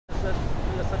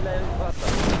لا راسه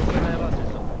لا راسه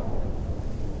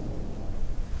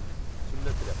سنة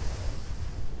لا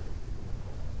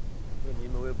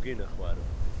من ما ويبقينا اخوانه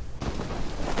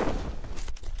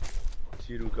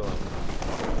سيروا كمان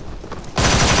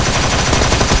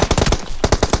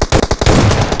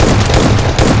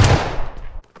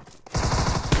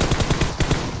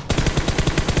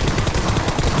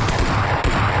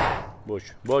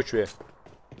بوش ويه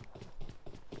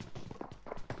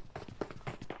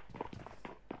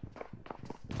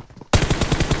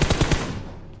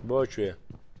بوش ويه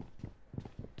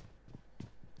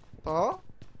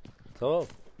تمام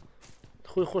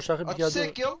خوي خوش اخي بيادو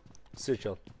سيكل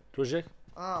سيكل توجك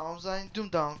ام زين دوم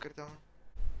داون كردم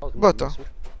بوتا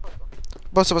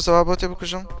بس بوتي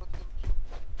بكجم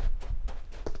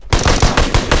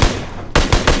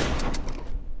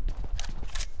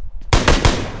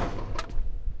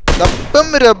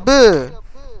دبم ربي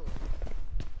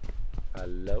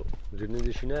هلا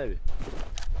جنودي شنابي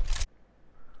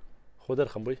خذ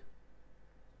الرقم بوي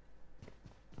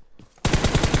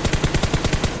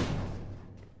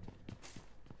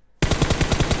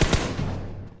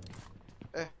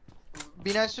ايه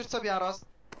بناء سورة بيان راس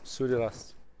سوري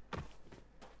راس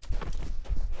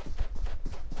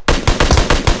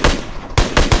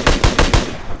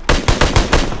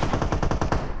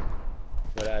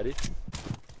ولا عارف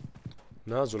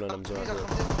نازل انا مزمان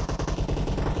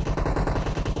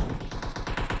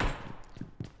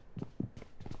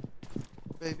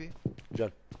بيبي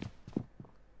جان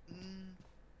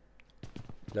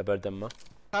لا بردمه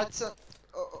هاتس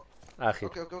اخي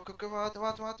اوكي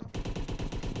هات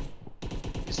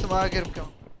يستمع قرب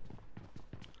كم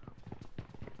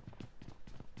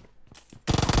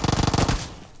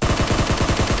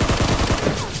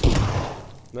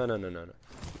لا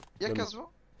يكذبوا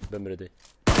بمردي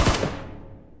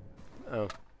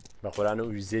بقول انا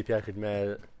وزي بياكد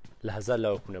ما لحظه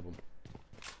لا اكون ابوم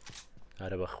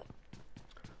هذا بخو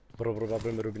برو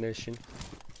بمرو بناشين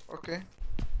اوكي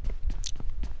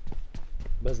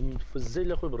بس في الزي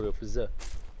اللي اخوي برو في الزا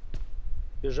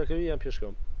يرجعك ويا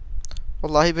بيشكم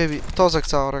والله بيبي توزك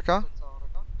تصورك ها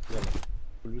يلا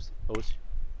فلوس اوسي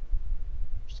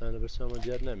مش انا بس ما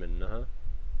ديارنا منها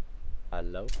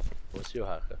علو وسيو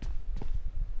هاكا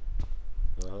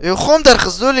يخوم در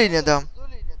خزدولي ندام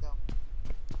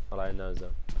راي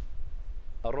نازم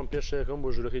الروم بيشكم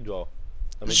بوجلوكي دوا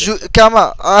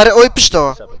كاما اري اوي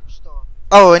بيشتوا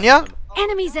او انيا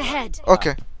enemies ahead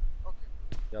اوكي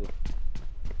يلا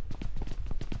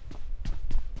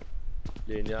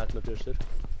لينيات ما بيشتر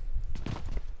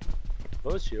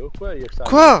وسيو كوا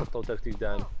يكسر تو تكتيك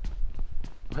دان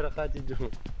ورقات يدو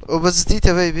وبس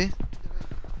ديتا بيبي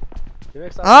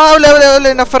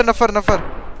ولا نفر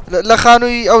لا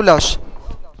خانوي اولاش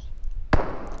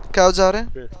كاوزاري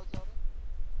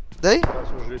داي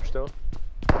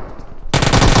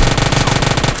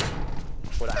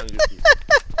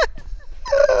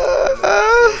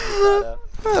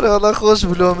انا والله خوش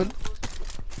بلومن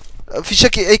في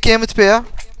شكي اي كيمت بيها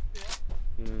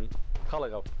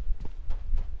خلقوا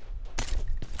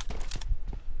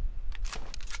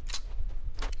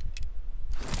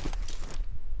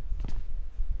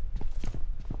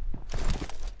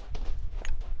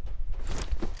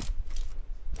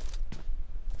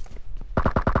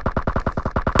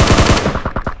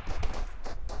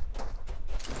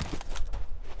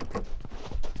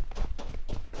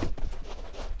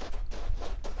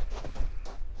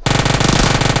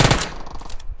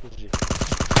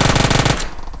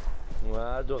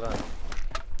دوغان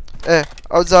ايه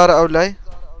او زارة او لاي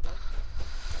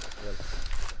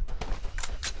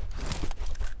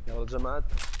يلا جماعة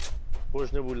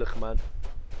بوش نبو الخمان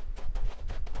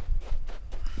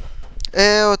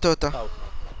ايه وتوتا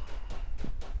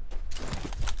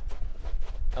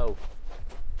او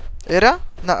ايرا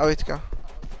نا اويتكا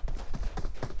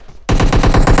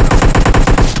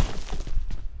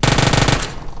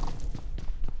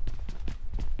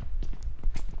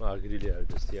اقري لي على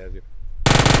دستي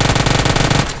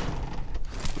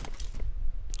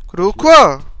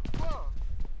كروكوا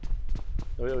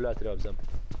ولا تلعب زم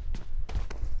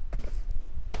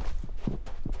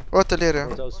وتليرا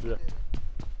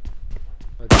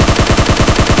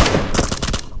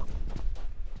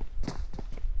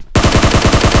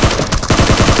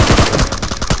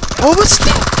او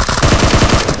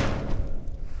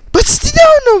بس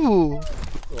داون ابو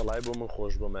والله يبو من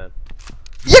خوش بمان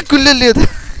يا كل اللي ده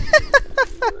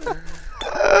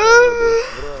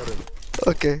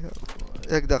اوكي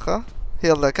ياك دقة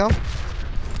يلا كم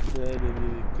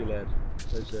كلار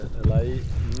لاي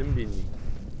نمبيني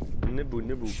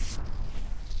نبو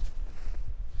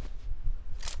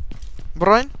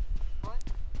براين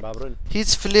بابڕن هیچ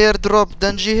فلێر درۆپ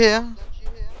دەنجی هەیە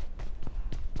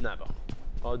نابە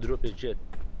ئەو درۆپێک جێت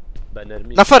بە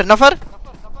نەرمی نەفەر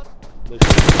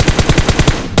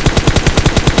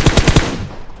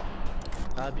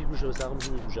ئابی بژەوە ساغم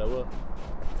زوی بژەوە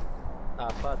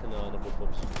ئافاتنەوانە بۆ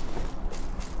خۆبس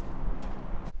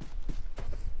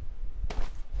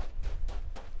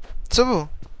چ بوو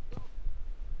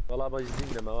وەڵا بە زین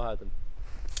نەماوە هاتم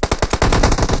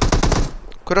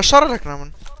کورە شەڕێکنا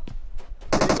من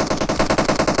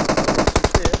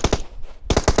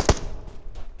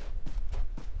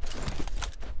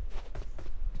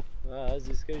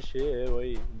زیسکەی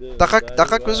شێوەی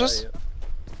دقەق بزوس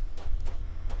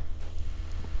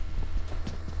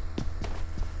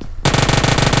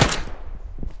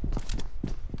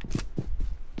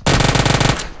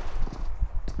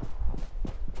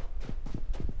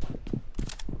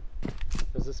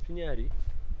کەزە سپینیاری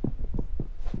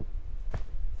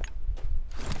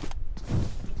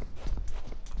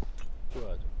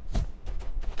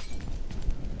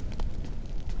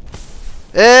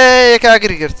یەک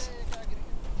ئاگری گرت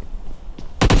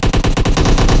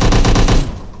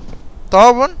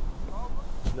تەواو بوون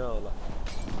ناوەڵا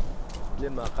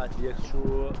لێما قاتی یەک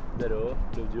چوو دەرەوە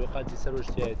لەو دیوە قاتی سەر و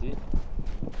شتایەتی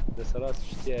لەسەڕاست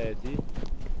شتایەتی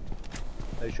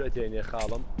ئەیشوەتێنێ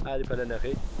خاڵم ئاری پەلە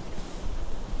نەخەیت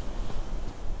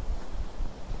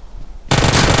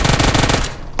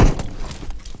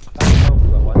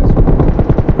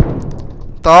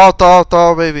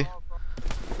تەواو بەیبی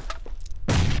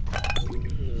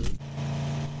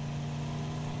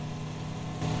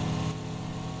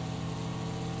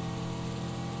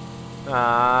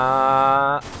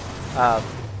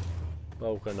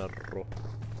باوکەنە ڕۆ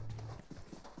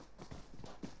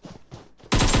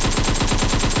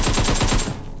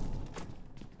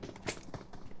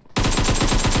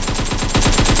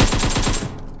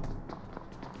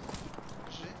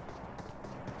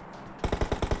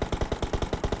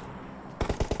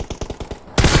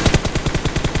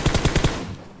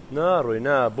ناڕۆی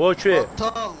نا بۆکوێ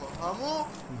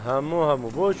هەموو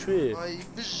بۆکوێ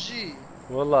بژی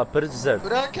وەڵا پرت زەرد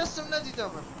برا کەسم نەدیدە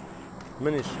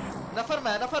منیش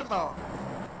نەفەرماوە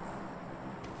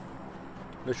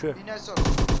لەکوێ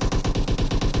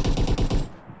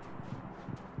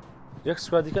یەک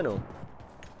سوادیکەنەوە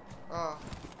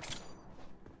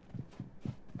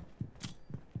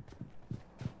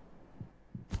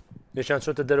یەکیان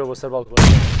چۆتە دەرەوە بۆ سەر باڵکۆ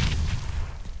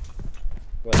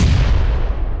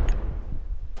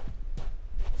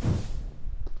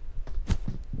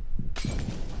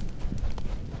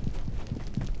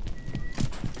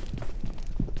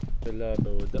لا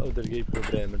بەوەدا ئەو دەرگەی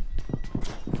پرۆبرای من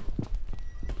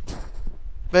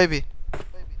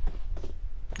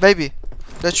بەیبی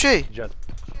لەکوێی جان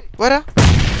وەرە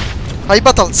هەی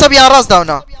بەتەڵ سەبیان ڕاست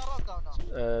داونە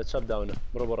چەپ داونە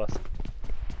بڕۆ بۆ ڕاست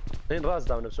این ڕاست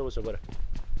داونە بچە بۆ بەرە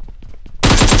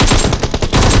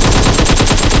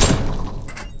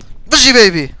بژی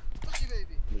بەیبی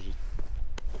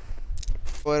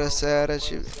وەرە سیارە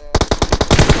چی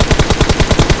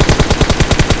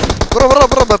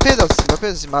بڕۆ بە پێ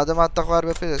دەچین مادەمات تەخوار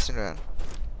بە پێ دەچین وێن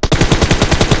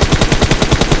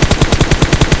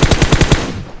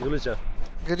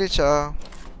گلیچە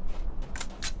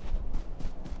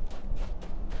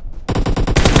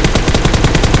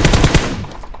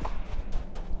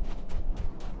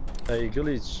ئەی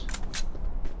گلیچ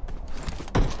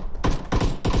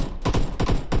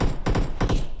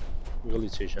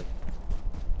گلیچێشن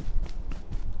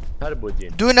هەر بۆ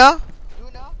دێن دوونا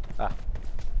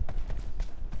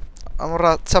ئەمە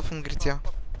ڕات چەپم گرتیا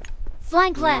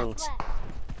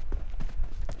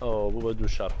ئەو بوو بە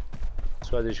دوو شەڕ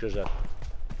سوادێک کەژار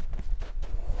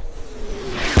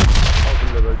ئەوم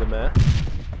لە بەردەمە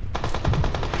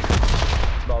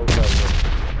باوکە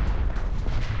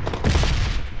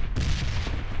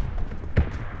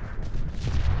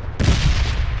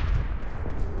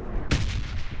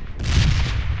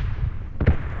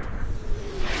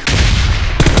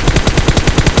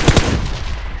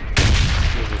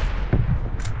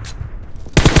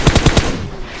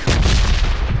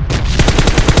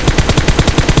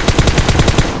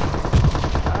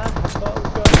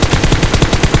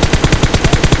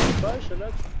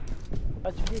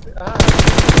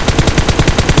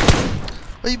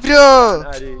ئەی برا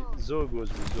زۆر گۆز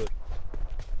بوو زۆر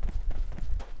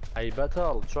ئەی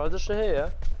بەتاڵ چواردەشە هەیە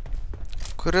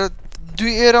کورە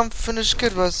دوی ئێرەم فنش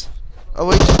کرد بەس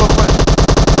ئەوەی تو بەخۆی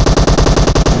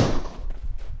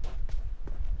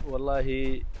وەڵاهی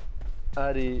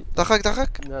ئاری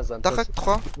دەخەک نازان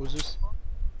خوا وزوس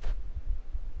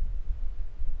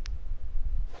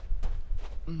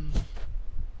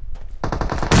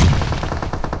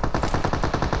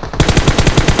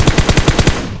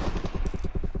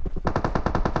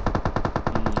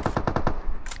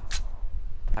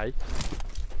هاي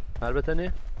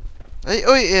هربتني اي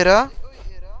اوي ايرا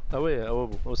اوي او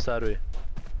ابو او ساروي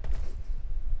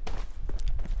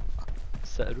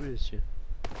ساروي شي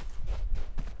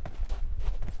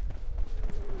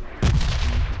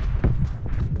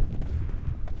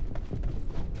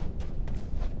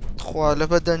خوا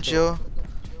لبدن جو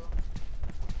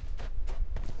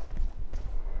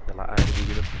يلا عادي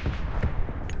بيقلب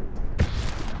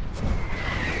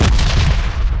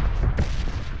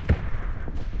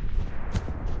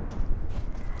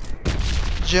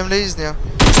جيم ليزنيا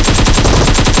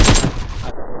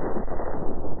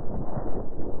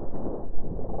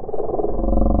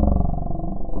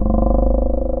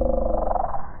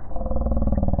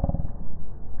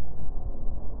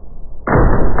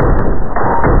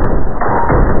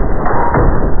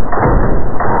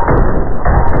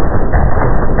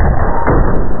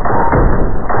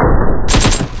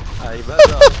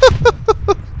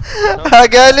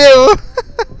قالوا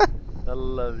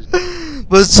الله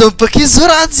بس زومبكي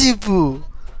زور عجيبو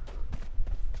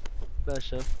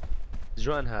باشا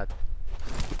جوان هات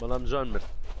بەڵام جوان مرد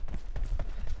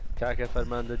کاکە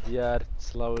فەرماندە دیار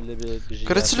سڵاو لێ بێ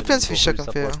كرت شلو بينت في الشكل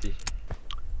فيها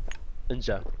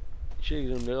انجا شيء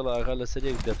لەگەڵ ئاغا لەسەر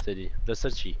یەک دەفتەری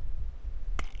لەسەر چی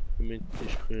من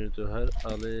تشخێنێتەوە هەر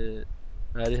ئاڵێ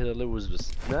ئاری هەڵێ وز بس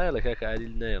نایڵێ کاکە ئاری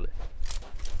نایڵێ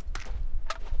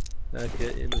هاکە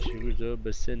ئێمەشی گوردەوە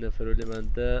بە سێ نەفەرۆ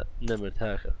لێماندا نەمرد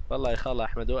هاکە وەڵای خاڵ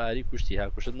ئەحمەدەوە ئاری کوشتی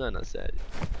هاکوشت ناناسی ئاری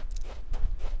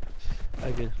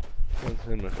ئەگەر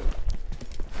هەمەکە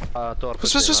تۆڕ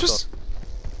بس بس بس بس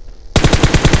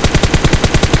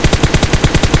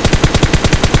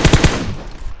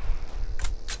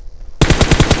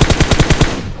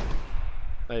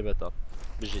ئەی بەتاڵ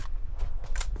بژیت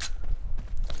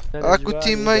اكو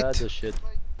تيم ميت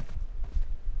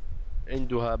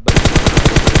عندها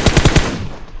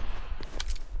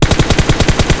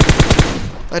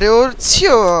اريول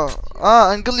تشيو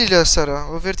انقلي له سرا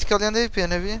وفيرتيكال يعني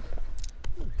بين ابي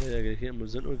هي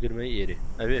مزن وقرمي ايري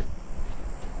ابي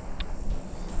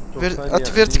ات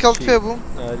فيرتيكال بيبو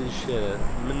اريش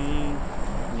من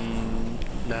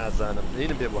نازانم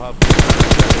هنا بيبو هاب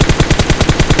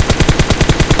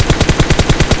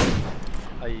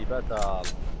اي بطل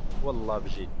والله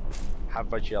بجيت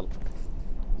حبك يلا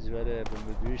زباله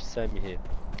بمدويش سامي هي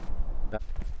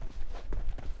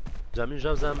زمین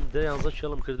جوزم ده 11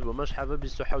 کلم کرد با مش حبه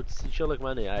 27 کلک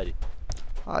معنی عاری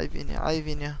عیبینی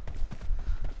عیبینی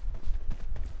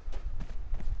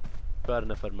بار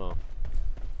نفر ما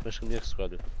مشكم يكس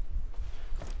قادو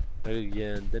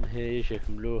دن هي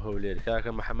شكم له هولير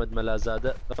كاكا محمد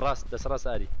ملازاده راس دس راس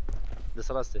عاري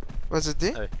دس راس بس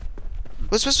دي اي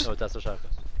بس بس او تاسو شاكا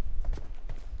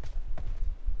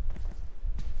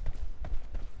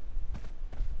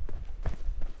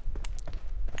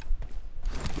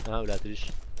ولا تريش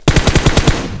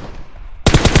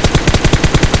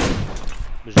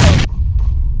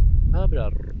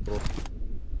برا روح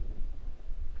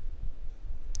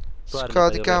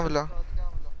سكادي كاملة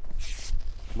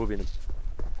مو بينم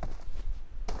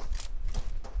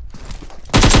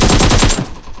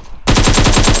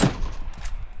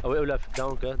او اولا في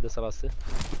داون كا دس راسي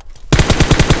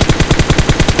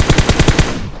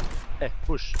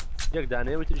بوش يك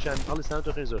داني وتريشان الله سنه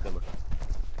خير زور كمان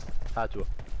هاتوا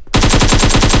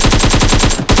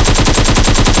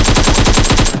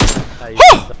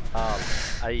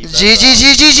جي جي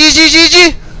جي جي جي جي جي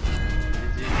جي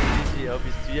او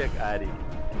بيستيك عاري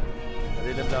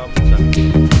هذه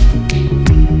لم